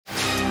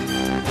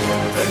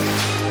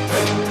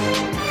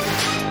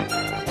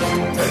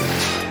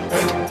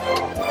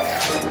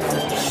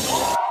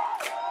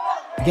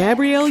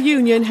Gabrielle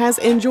Union has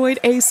enjoyed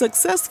a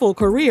successful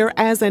career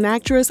as an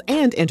actress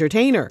and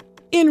entertainer.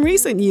 In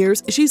recent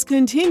years, she's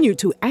continued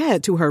to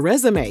add to her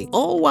resume,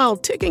 all while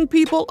ticking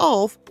people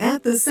off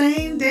at the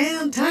same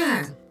damn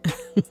time.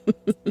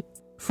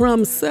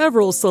 From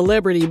several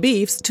celebrity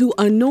beefs to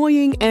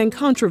annoying and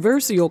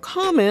controversial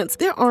comments,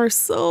 there are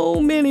so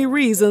many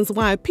reasons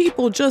why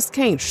people just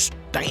can't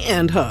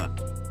stand her.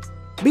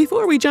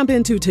 Before we jump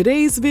into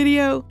today's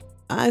video,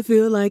 I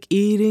feel like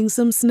eating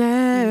some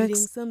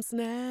snacks.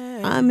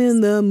 I'm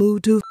in the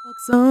mood to fuck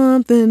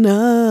something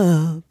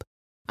up.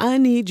 I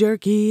need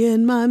jerky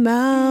in my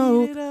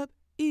mouth. Eat it up,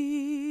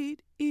 eat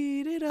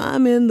it up.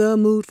 I'm in the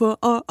mood for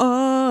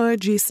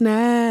RRG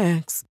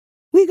snacks.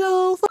 We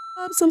gon' fuck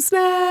up some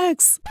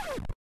snacks.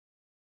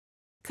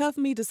 Cuff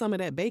me to some of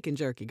that bacon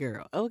jerky,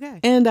 girl,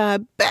 okay? And I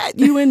bet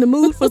you in the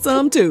mood for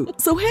some too.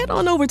 So head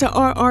on over to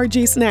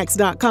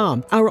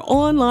rrgsnacks.com, our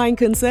online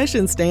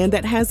concession stand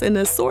that has an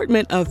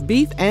assortment of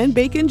beef and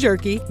bacon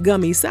jerky,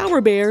 gummy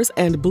sour bears,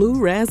 and blue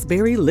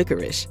raspberry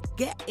licorice.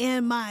 Get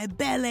in my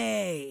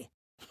belly.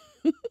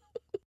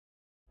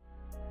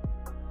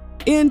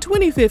 In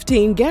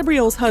 2015,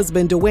 Gabrielle's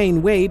husband,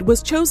 Dwayne Wade,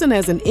 was chosen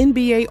as an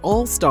NBA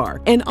All-Star,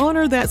 an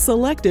honor that's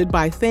selected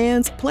by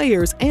fans,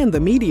 players, and the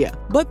media.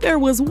 But there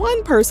was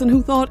one person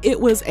who thought it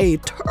was a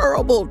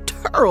terrible,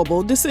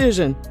 terrible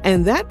decision,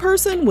 and that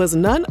person was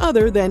none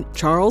other than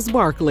Charles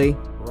Barkley.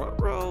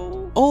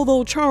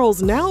 Although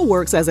Charles now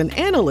works as an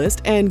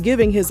analyst and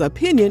giving his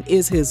opinion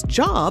is his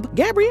job,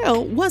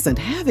 Gabrielle wasn't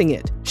having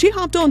it. She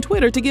hopped on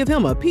Twitter to give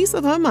him a piece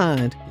of her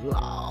mind.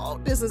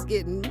 Lord, this is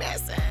getting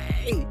messy.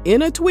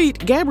 In a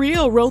tweet,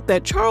 Gabrielle wrote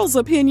that Charles'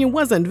 opinion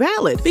wasn't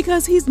valid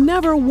because he's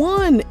never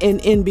won an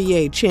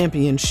NBA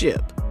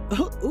championship.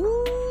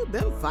 Ooh,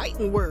 them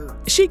fighting words.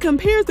 She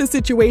compared the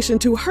situation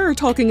to her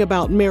talking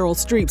about Meryl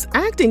Streep's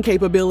acting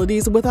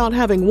capabilities without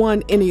having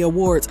won any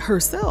awards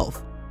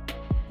herself.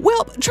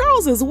 Well,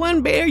 Charles is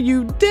one bear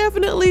you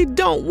definitely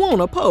don't want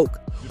to poke.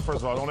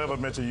 First of all, don't ever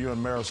mention you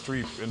and Meryl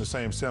Streep in the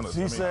same sentence.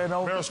 Meryl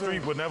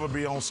Streep would never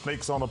be on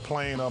Snakes on a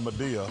Plane or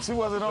Medea. She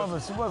wasn't on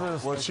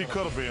Well, she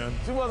could have been.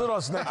 She wasn't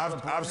on Snakes.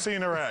 I've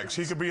seen her act.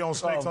 She could be on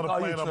Snakes on a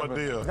Plane or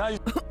Medea.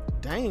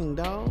 Dang,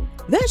 dog.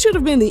 That should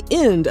have been the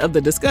end of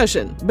the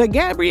discussion, but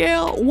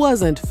Gabrielle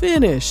wasn't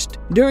finished.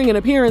 During an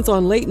appearance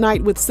on Late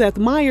Night with Seth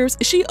Meyers,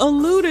 she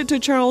alluded to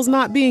Charles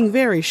not being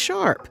very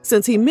sharp,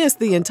 since he missed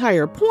the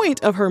entire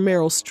point of her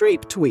Meryl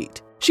Streep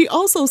tweet. She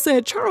also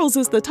said Charles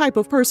is the type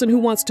of person who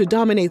wants to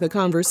dominate the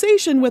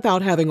conversation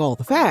without having all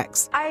the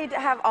facts. I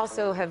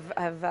also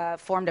have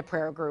formed a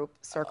prayer group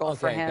circle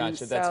for him.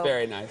 Gotcha. That's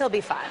very nice. He'll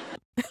be fine.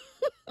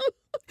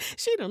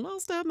 She done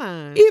lost her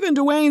mind. Even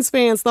Dwayne's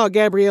fans thought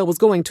Gabrielle was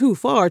going too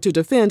far to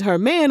defend her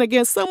man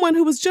against someone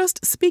who was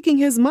just speaking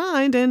his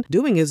mind and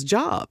doing his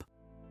job.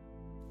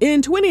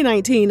 In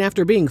 2019,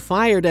 after being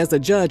fired as a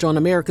judge on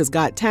America's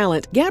Got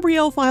Talent,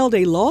 Gabrielle filed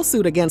a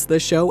lawsuit against the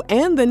show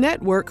and the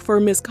network for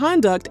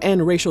misconduct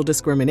and racial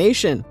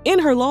discrimination. In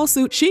her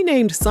lawsuit, she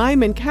named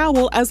Simon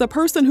Cowell as a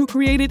person who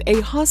created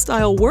a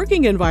hostile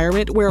working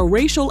environment where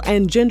racial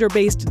and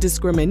gender-based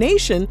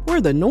discrimination were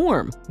the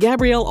norm.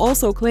 Gabrielle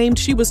also claimed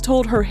she was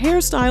told her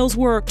hairstyles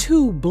were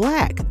too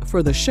black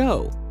for the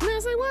show.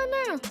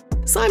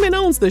 Simon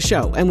owns the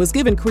show and was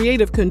given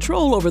creative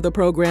control over the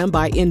program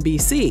by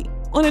NBC.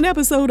 On an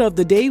episode of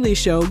The Daily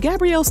Show,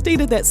 Gabrielle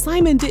stated that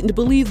Simon didn't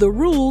believe the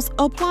rules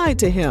applied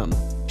to him.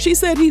 She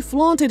said he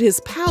flaunted his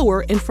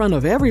power in front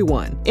of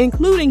everyone,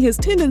 including his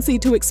tendency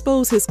to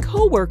expose his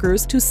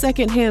co-workers to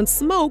secondhand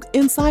smoke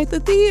inside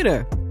the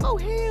theater. Oh,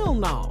 hell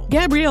no.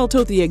 Gabrielle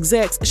told the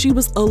execs she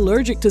was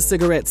allergic to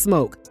cigarette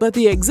smoke, but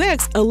the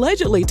execs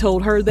allegedly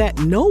told her that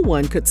no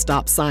one could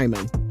stop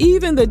Simon.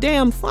 Even the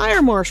damn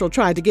fire marshal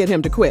tried to get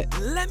him to quit.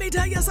 Let me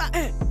tell you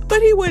something.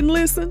 But he wouldn't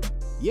listen.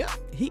 Yep,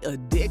 he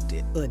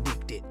addicted.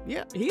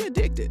 Yep, he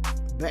addicted.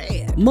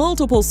 Bad.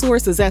 Multiple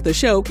sources at the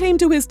show came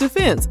to his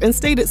defense and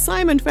stated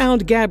Simon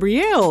found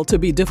Gabrielle to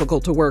be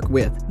difficult to work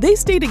with. They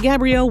stated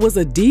Gabrielle was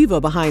a diva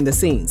behind the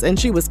scenes and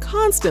she was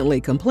constantly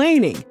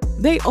complaining.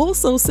 They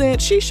also said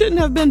she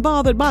shouldn't have been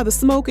bothered by the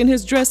smoke in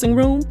his dressing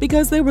room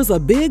because there was a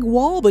big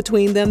wall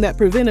between them that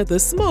prevented the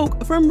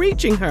smoke from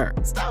reaching her.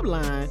 Stop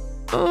lying.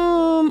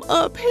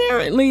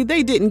 Apparently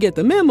they didn't get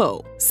the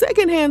memo.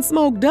 Secondhand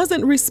smoke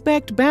doesn't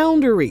respect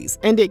boundaries,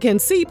 and it can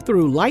seep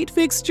through light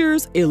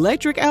fixtures,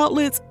 electric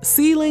outlets,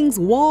 ceilings,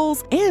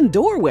 walls, and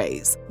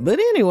doorways. But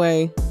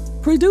anyway,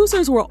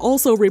 producers were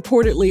also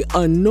reportedly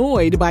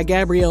annoyed by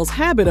Gabrielle's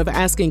habit of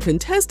asking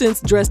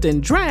contestants dressed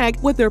in drag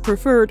what their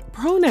preferred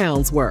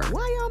pronouns were.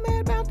 Why y'all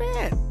mad about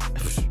that?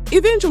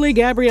 Eventually,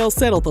 Gabrielle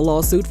settled the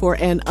lawsuit for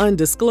an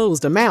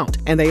undisclosed amount,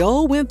 and they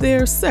all went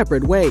their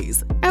separate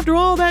ways. After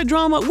all that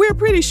drama, we're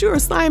pretty sure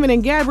Simon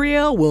and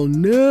Gabrielle will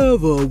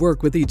never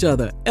work with each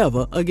other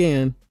ever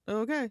again.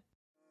 Okay.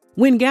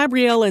 When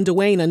Gabrielle and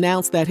Dwayne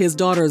announced that his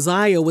daughter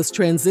Zaya was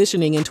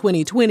transitioning in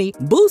 2020,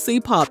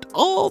 BOOSIE popped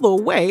all the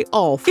way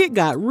off. It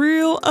got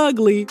real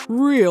ugly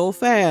real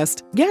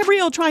fast.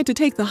 Gabrielle tried to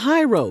take the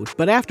high road,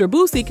 but after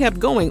BOOSIE kept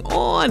going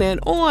on and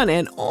on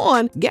and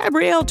on,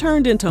 Gabrielle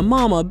turned into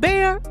Mama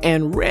Bear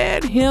and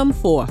read him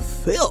for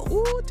filth.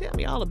 Ooh, tell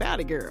me all about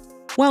it, girl.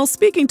 While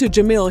speaking to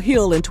Jamil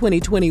Hill in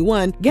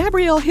 2021,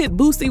 Gabrielle hit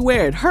BOOSIE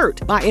where it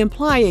hurt by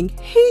implying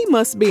he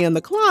must be in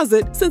the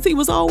closet since he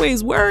was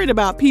always worried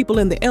about people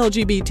in the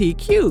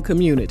LGBTQ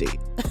community.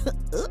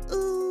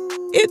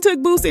 It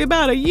took BOOSIE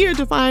about a year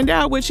to find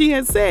out what she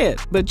had said,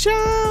 but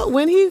child,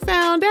 when he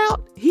found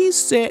out, he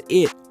set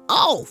it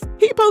off.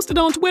 He posted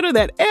on Twitter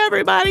that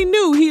everybody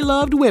knew he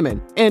loved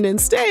women, and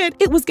instead,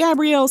 it was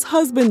Gabrielle's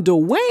husband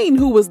Dwayne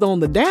who was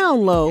on the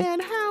down low.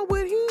 And how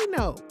would he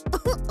know?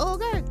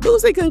 Okay.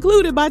 BOOSIE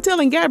concluded by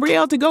telling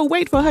Gabrielle to go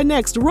wait for her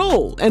next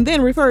role and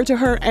then referred to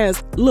her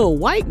as Lil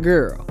White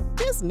Girl.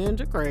 This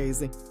ninja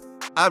crazy.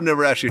 I've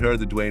never actually heard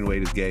that Dwayne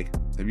Wade is gay.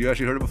 Have you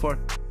actually heard it before?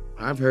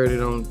 I heard it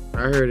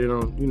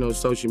on,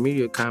 social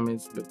media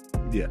comments, but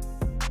yeah,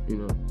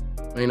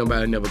 ain't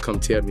nobody never come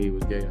tell me he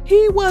was gay.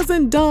 He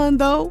wasn't done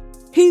though.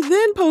 He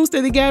then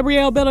posted that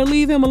Gabrielle better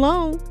leave him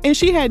alone, and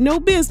she had no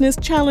business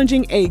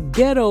challenging a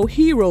ghetto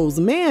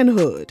hero's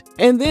manhood.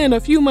 And then a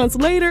few months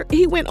later,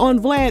 he went on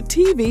Vlad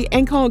TV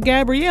and called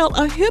Gabrielle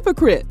a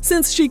hypocrite,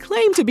 since she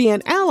claimed to be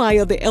an ally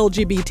of the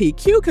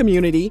LGBTQ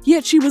community,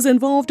 yet she was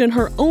involved in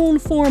her own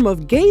form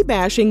of gay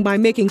bashing by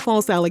making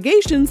false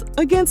allegations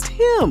against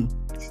him.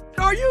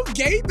 Are you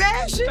gay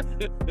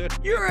bashing?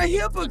 You're a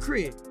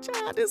hypocrite.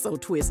 Child, it's so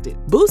twisted.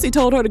 BOOSIE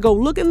told her to go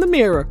look in the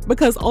mirror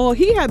because all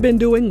he had been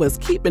doing was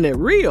keeping it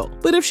real.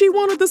 But if she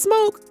wanted the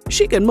smoke,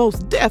 she could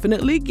most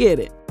definitely get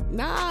it.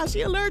 Nah,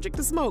 she allergic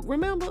to smoke,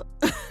 remember?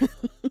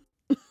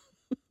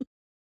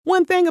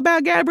 One thing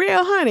about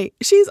Gabrielle, honey,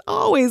 she's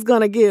always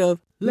gonna give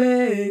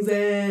legs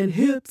and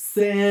hips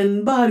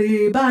and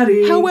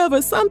body.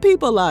 However, some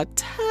people are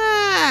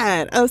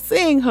tired of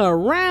seeing her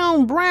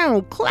round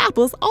brown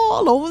clappers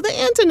all over the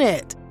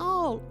internet.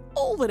 All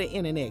over the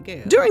internet,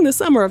 girl. During the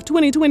summer of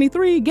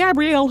 2023,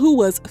 Gabrielle, who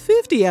was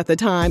 50 at the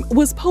time,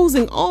 was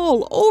posing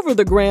all over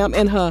the gram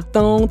in her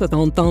thong.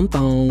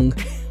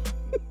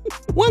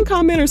 One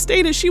commenter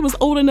stated she was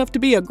old enough to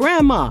be a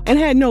grandma and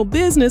had no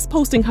business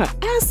posting her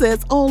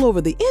assets all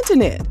over the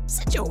internet.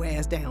 Sit your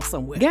ass down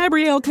somewhere.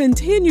 Gabrielle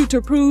continued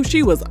to prove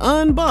she was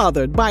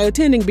unbothered by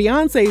attending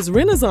Beyoncé's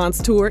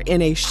Renaissance tour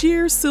in a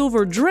sheer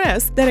silver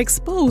dress that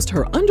exposed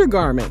her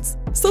undergarments.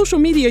 Social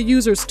media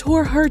users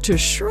tore her to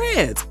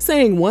shreds,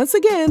 saying once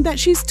again that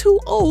she's too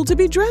old to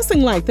be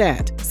dressing like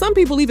that. Some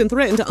people even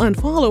threatened to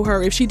unfollow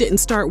her if she didn't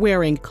start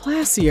wearing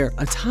classier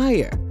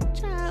attire.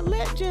 Child,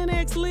 let Gen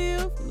X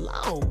live.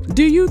 Lord.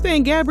 Do you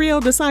think Gabrielle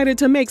decided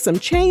to make some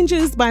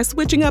changes by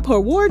switching up her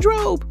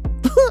wardrobe?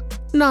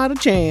 Not a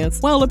chance.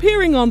 While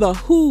appearing on the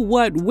Who,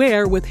 What,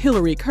 Where with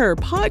Hillary Kerr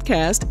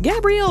podcast,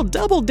 Gabrielle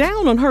doubled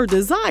down on her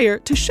desire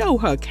to show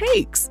her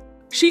cakes.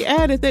 She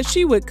added that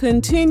she would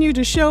continue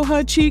to show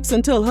her cheeks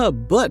until her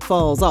butt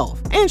falls off.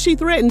 And she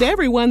threatened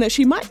everyone that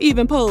she might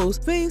even pose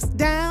face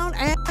down,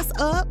 ass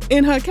up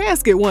in her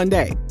casket one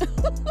day.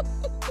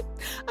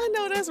 I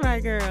know that's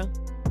right, girl.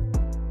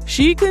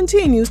 She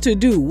continues to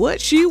do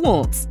what she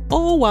wants,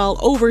 all while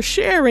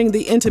oversharing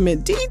the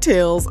intimate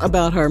details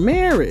about her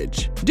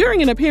marriage.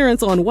 During an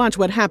appearance on Watch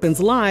What Happens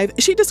Live,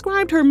 she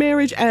described her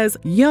marriage as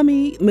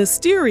yummy,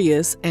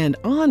 mysterious, and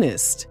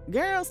honest.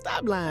 Girl,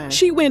 stop lying.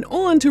 She went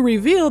on to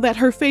reveal that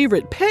her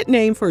favorite pet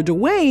name for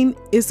Dwayne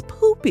is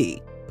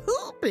Poopy.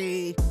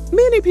 Poopy.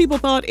 Many people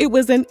thought it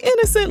was an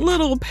innocent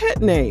little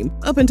pet name,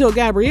 up until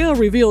Gabrielle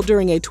revealed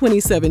during a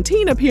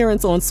 2017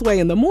 appearance on Sway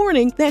in the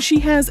Morning that she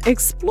has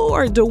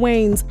explored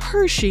Dwayne's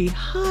Hershey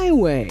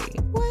Highway.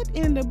 What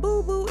in the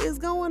boo-boo is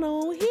going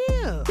on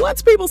here?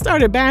 Once people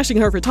started bashing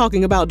her for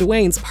talking about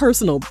Dwayne's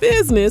personal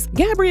business,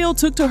 Gabrielle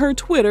took to her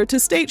Twitter to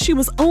state she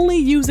was only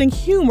using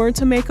humor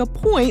to make a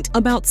point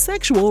about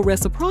sexual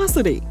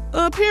reciprocity.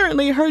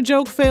 Apparently, her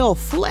joke fell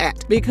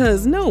flat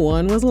because no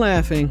one was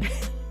laughing.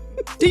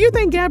 Do you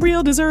think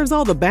Gabrielle deserves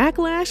all the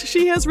backlash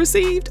she has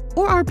received?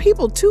 Or are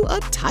people too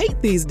uptight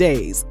these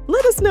days?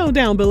 Let us know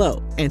down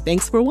below. And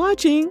thanks for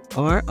watching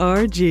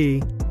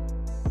RRG.